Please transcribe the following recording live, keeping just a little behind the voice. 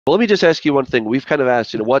Well, let me just ask you one thing. We've kind of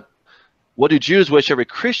asked, what do Jews wish every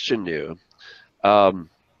Christian knew? Let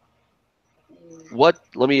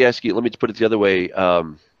me ask you, let me put it the other way.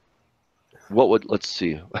 Let's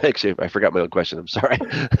see. Actually, I forgot my own question. I'm sorry.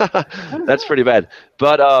 That's pretty bad.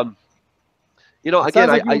 But, It again, sounds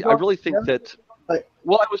like you were I going. really think Yeah. that,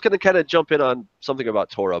 well, I was going to kind of jump in on something about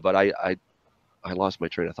Torah, but I lost my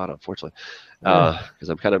train of thought, unfortunately, because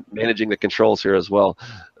I'm kind of managing the controls here as well.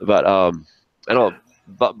 But I don't know.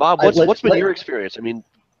 But Bob, what's been your experience? I mean,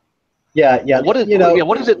 yeah, what is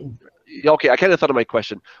it? Okay, I kind of thought of my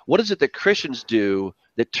question. What is it that Christians do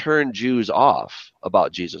that turn Jews off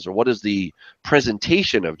about Jesus, or what is the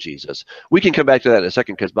presentation of Jesus? We can come back to that in a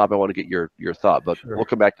second, because Bob, I want to get your thought, but Sure. we'll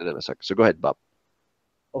come back to that in a second. So go ahead, Bob.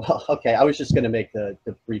 Well, okay, I was just going to make the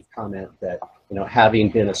brief comment that, having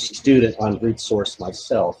been a student on root source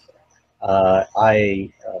myself,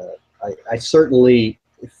 I certainly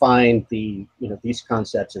find these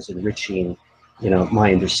concepts as enriching,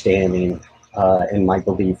 my understanding and my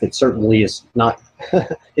belief. It certainly is not.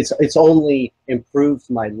 It's only improved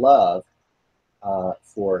my love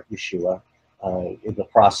for Yeshua in the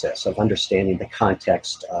process of understanding the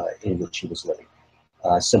context in which he was living.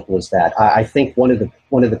 Simple as that. I think one of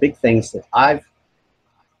the big things that I've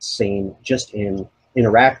seen just in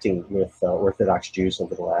interacting with Orthodox Jews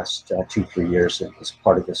over the last 2-3 years as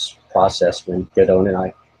part of this process, when Gedon and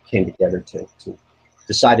I came together to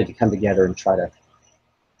decided to come together and try to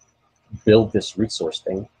build this root source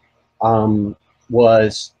thing,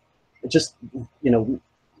 was just,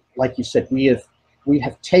 like you said, we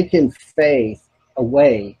have taken faith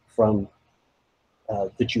away from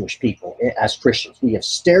the Jewish people as Christians. We have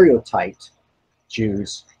stereotyped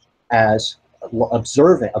Jews as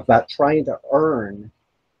observant, about trying to earn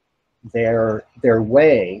their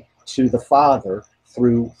way to the Father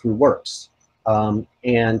through works. And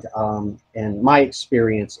my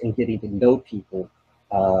experience in getting to know people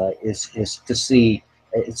is to see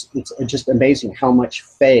it's just amazing how much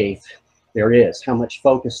faith there is, how much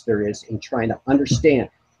focus there is in trying to understand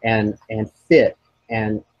and fit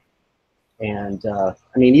and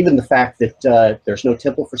I mean, even the fact that there's no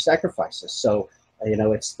temple for sacrifices. So,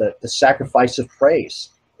 it's the sacrifice of praise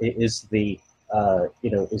is the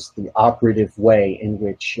operative way in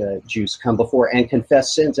which Jews come before and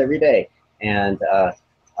confess sins every day and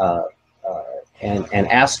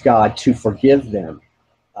ask God to forgive them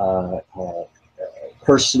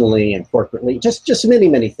personally and corporately. Just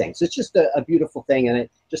many things. It's just a beautiful thing, and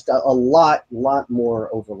it just a lot more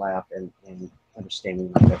overlap and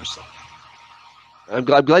understanding than I've ever seen. I'm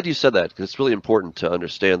glad you said that, because it's really important to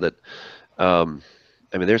understand that. I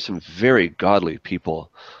mean, there's some very godly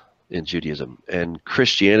people in Judaism and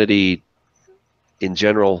Christianity in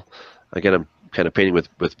general. Again, I'm kind of painting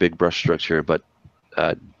with big brush strokes here, but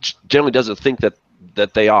generally doesn't think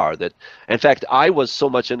that they are. That, in fact, I was so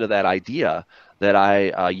much into that idea that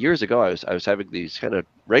I years ago I was having these kind of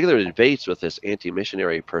regular debates with this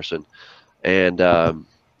anti-missionary person, and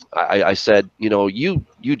I said, you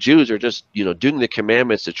Jews are just, doing the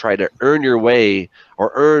commandments to try to earn your way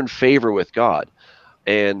or earn favor with God.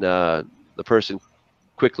 And the person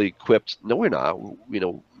quickly quipped, "No, we're not."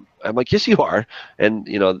 I'm like, "Yes, you are." And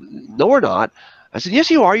 "No, we're not." I said, "Yes,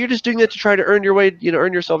 you are. You're just doing that to try to earn your way,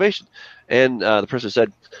 earn your salvation." And the person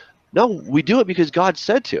said, "No, we do it because God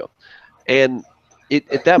said to." And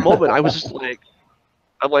at that moment, I was just like,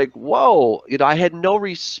 I'm like, whoa, I had no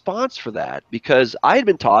response for that, because I had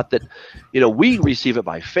been taught that, we receive it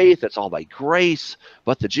by faith. It's all by grace.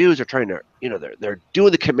 But the Jews are trying to, they're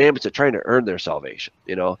doing the commandments. They're trying to earn their salvation,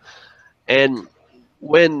 And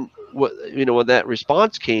when that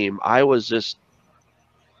response came, I was just,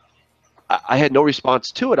 I had no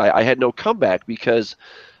response to it. I had no comeback, because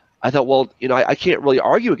I thought, well, I can't really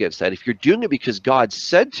argue against that. If you're doing it because God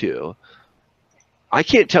said to, I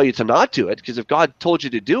can't tell you to not do it, because if God told you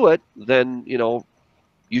to do it, then,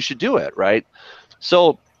 you should do it, right?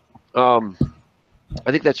 So I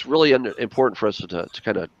think that's really important for us to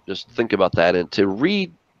kind of just think about that and to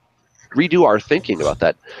redo our thinking about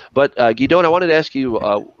that. But Gidon, I wanted to ask you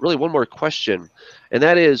really one more question, and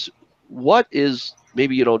that is, what is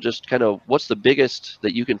maybe, just kind of what's the biggest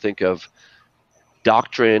that you can think of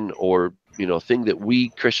doctrine or, thing that we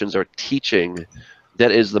Christians are teaching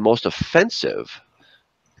that is the most offensive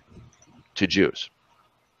to Jews?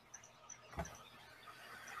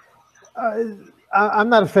 I'm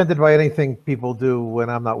not offended by anything people do when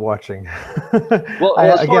I'm not watching. Well,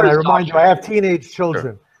 I remind you, I have teenage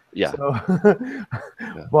children. Sure. Yeah. So,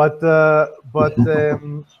 Yeah. but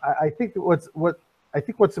I think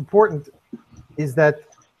what's important is that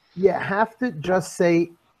you have to just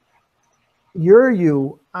say, you're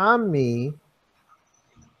you, I'm me,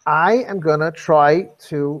 I am gonna try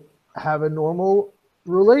to have a normal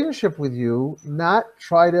relationship with you, not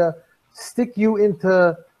try to stick you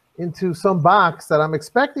into some box that I'm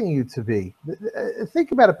expecting you to be.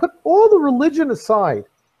 Think about it. Put all the religion aside.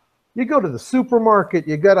 You go to the supermarket,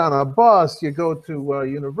 you get on a bus, you go to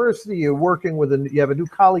university, you're working with you have a new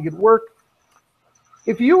colleague at work.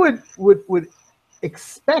 If you would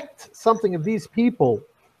expect something of these people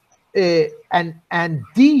and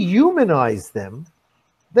dehumanize them,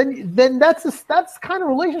 then that's the kind of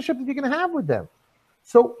relationship that you're going to have with them.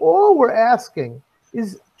 So all we're asking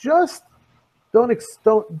is just don't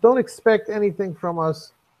expect anything from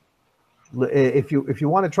us. If you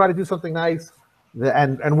want to try to do something nice,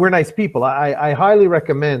 and we're nice people, I highly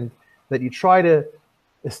recommend that you try to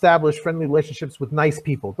establish friendly relationships with nice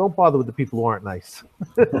people. Don't bother with the people who aren't nice.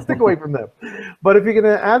 Stick away from them. But if you're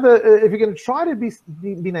gonna try to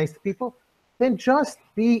be nice to people, then just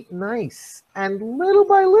be nice, and little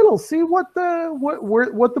by little see what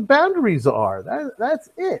the boundaries are. That's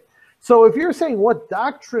it. So if you're saying what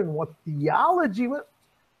doctrine, what theology, we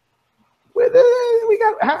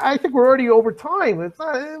got. I think we're already over time. It's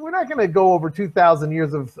not. We're not going to go over 2,000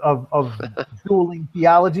 years of dueling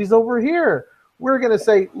theologies over here. We're going to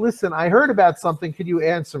say, listen, I heard about something. Could you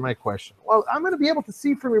answer my question? Well, I'm going to be able to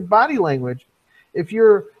see from your body language if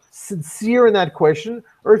you're sincere in that question,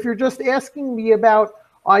 or if you're just asking me about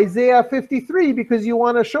Isaiah 53 because you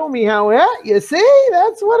want to show me how. You see,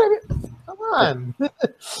 that's what I mean. Come on.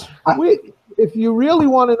 If you really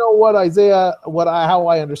want to know what Isaiah, how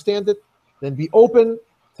I understand it, then be open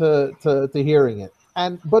to hearing it.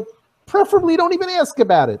 But preferably don't even ask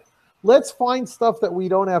about it. Let's find stuff that we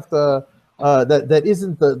don't have to. That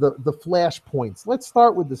isn't the flash points. Let's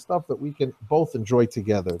start with the stuff that we can both enjoy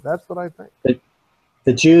together. That's what I think.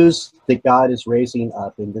 The Jews that God is raising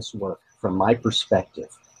up in this work, from my perspective,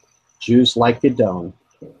 Jews like Gedon,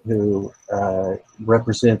 who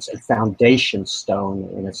represents a foundation stone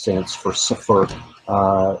in a sense for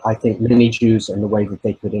I think many Jews and the way that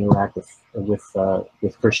they could interact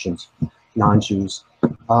with Christians, non-Jews.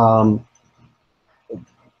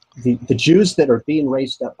 The Jews that are being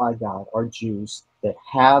raised up by God are Jews that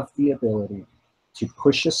have the ability to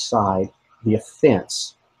push aside the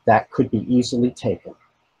offense that could be easily taken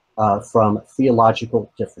from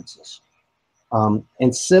theological differences.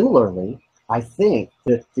 And similarly, I think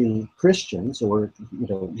that the Christians, or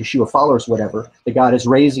Yeshua followers, whatever, that God is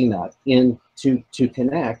raising up to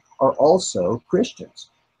connect, are also Christians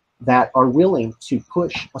that are willing to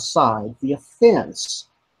push aside the offense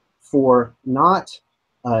for not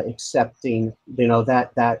accepting,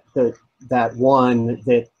 that one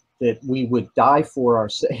that we would die for our,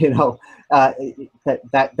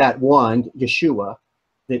 that one Yeshua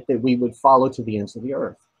that we would follow to the ends of the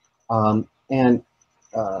earth,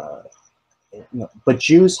 but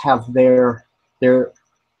Jews have their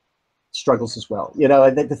struggles as well,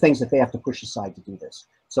 the things that they have to push aside to do this.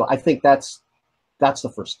 So I think that's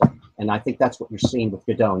the first step, and I think that's what you're seeing with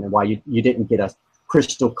Gedon, and why you didn't get a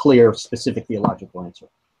crystal clear, specific theological answer.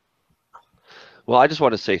 Well, I just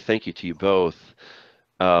want to say thank you to you both.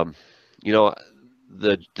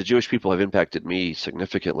 The Jewish people have impacted me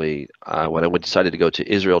significantly. When I decided to go to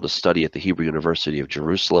Israel to study at the Hebrew University of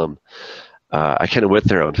Jerusalem, I kind of went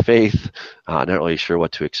there on faith, not really sure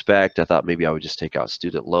what to expect. I thought maybe I would just take out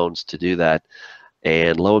student loans to do that.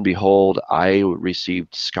 And lo and behold, I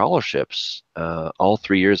received scholarships all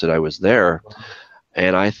 3 years that I was there.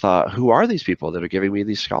 And I thought, who are these people that are giving me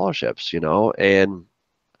these scholarships, And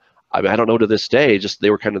I don't know to this day, just they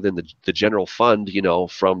were kind of in the general fund,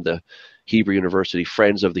 from the Hebrew University,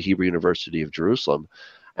 Friends of the Hebrew University of Jerusalem.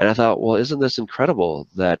 And I thought, well, isn't this incredible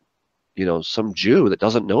that, some Jew that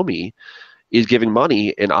doesn't know me is giving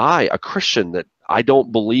money, and I, a Christian that I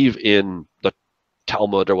don't believe in the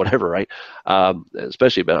Talmud or whatever, right?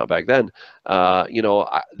 Especially back then,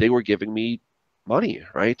 they were giving me money,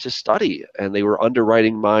 right, to study, and they were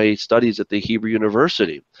underwriting my studies at the Hebrew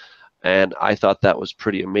University. And I thought that was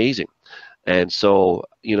pretty amazing. And so,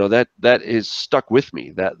 that is stuck with me,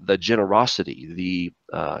 that the generosity, the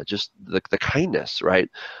kindness, right?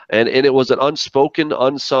 And it was an unspoken,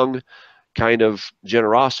 unsung kind of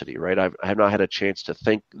generosity, right? I have not had a chance to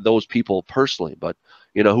thank those people personally, but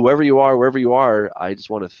whoever you are, wherever you are, I just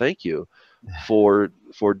want to thank you for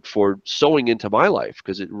sowing into my life,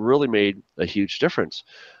 because it really made a huge difference.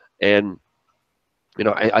 And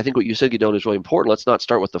I think what you said, Gedon, is really important. Let's not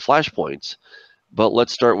start with the flashpoints, but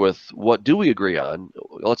let's start with, what do we agree on?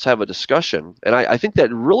 Let's have a discussion. And I think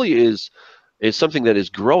that really is something that is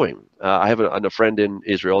growing. I have a friend in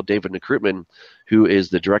Israel, David Nekrutman, who is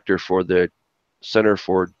the director for the Center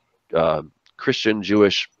for Christian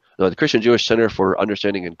Jewish no, the Christian Jewish Center for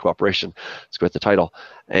Understanding and Cooperation. Let's go with the title.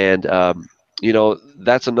 And you know,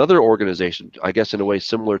 that's another organization, I guess, in a way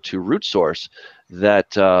similar to Root Source,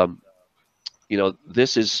 that you know,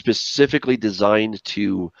 this is specifically designed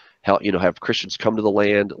to help, you know, have Christians come to the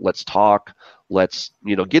land. Let's talk. Let's,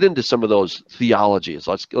 you know, get into some of those theologies.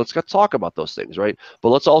 Let's talk about those things, right? But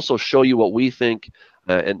let's also show you what we think,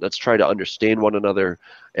 and let's try to understand one another.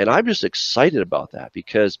 And I'm just excited about that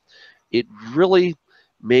because it really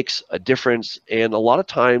makes a difference. And a lot of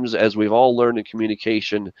times, as we've all learned in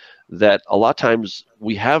communication, that a lot of times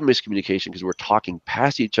we have miscommunication because we're talking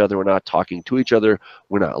past each other, we're not talking to each other,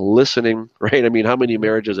 we're not listening, right? I mean, how many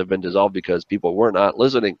marriages have been dissolved because people were not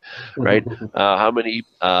listening, right? How many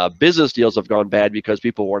business deals have gone bad because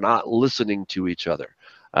people were not listening to each other?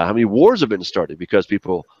 How many wars have been started because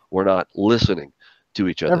people were not listening to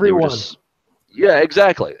each other? They were Everyone. just, yeah,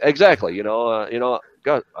 exactly.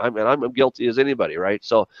 God, I'm guilty as anybody, right?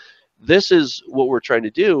 So this is what we're trying to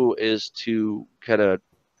do, is to kind of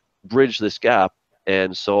bridge this gap.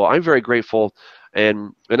 And so I'm very grateful.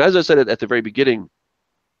 And as I said at the very beginning,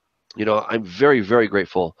 you know, I'm very, very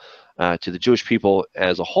grateful to the Jewish people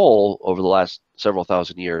as a whole over the last several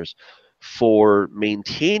thousand years for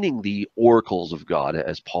maintaining the oracles of God,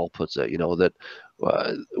 as Paul puts it. You know, that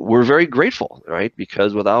we're very grateful, right?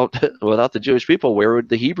 Because without without the Jewish people, where would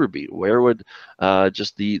the Hebrew be? Where would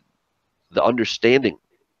just the understanding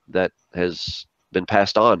that has been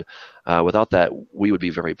passed on? Without that, we would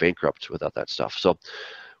be very bankrupt without that stuff. So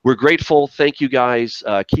we're grateful. Thank you, guys.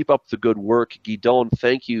 Keep up the good work. Gidon,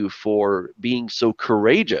 thank you for being so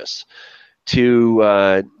courageous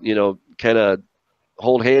to, you know, kind of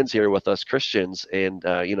hold hands here with us Christians and,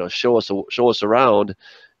 you know, show us around.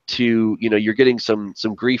 To, you know, you're getting some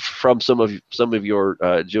grief from some of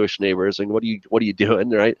your Jewish neighbors, and what are you doing,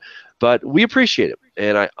 right? But we appreciate it,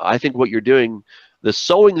 and I think what you're doing, the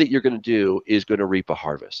sowing that you're going to do, is going to reap a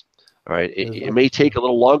harvest. All right, it may take a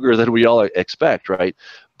little longer than we all expect, right?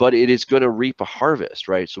 But it is going to reap a harvest,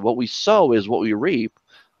 right? So what we sow is what we reap.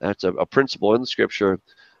 That's a principle in the Scripture.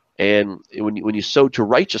 And when you sow to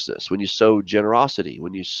righteousness, when you sow generosity,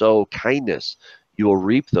 when you sow kindness, you will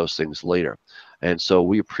reap those things later. And so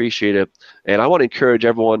we appreciate it. And I want to encourage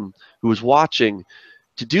everyone who is watching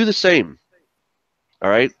to do the same. All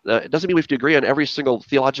right. It doesn't mean we have to agree on every single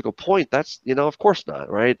theological point. That's, you know, of course not,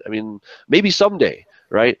 right? I mean, maybe someday,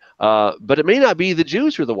 right? But it may not be the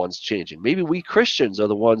Jews who are the ones changing. Maybe we Christians are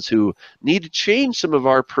the ones who need to change some of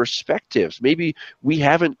our perspectives. Maybe we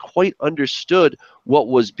haven't quite understood what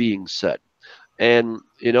was being said. And,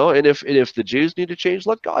 you know, and if the Jews need to change,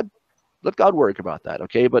 let God work about that,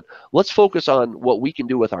 okay? But let's focus on what we can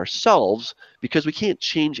do with ourselves, because we can't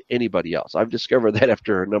change anybody else. I've discovered that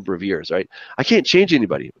after a number of years, right? I can't change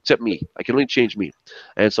anybody except me. I can only change me.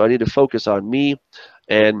 And so I need to focus on me,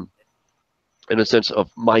 and in a sense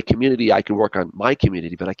of my community, I can work on my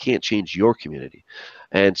community, but I can't change your community.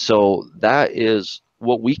 And so that is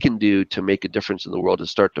what we can do to make a difference in the world, is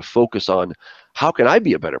start to focus on how can I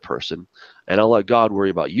be a better person, and I'll let God worry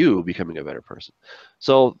about you becoming a better person.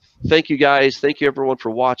 So thank you, guys. Thank you, everyone, for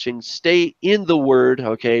watching. Stay in the Word,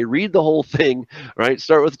 okay? Read the whole thing, right?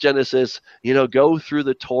 Start with Genesis, you know, go through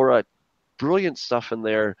the Torah. Brilliant stuff in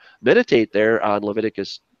there. Meditate there on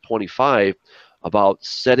Leviticus 25 about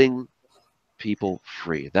setting people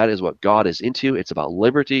free. That is what God is into. It's about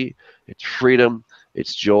liberty, it's freedom,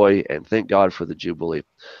 it's joy, and thank God for the Jubilee.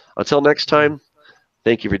 Until next time,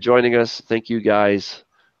 thank you for joining us. Thank you, guys.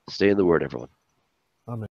 Stay in the Word, everyone.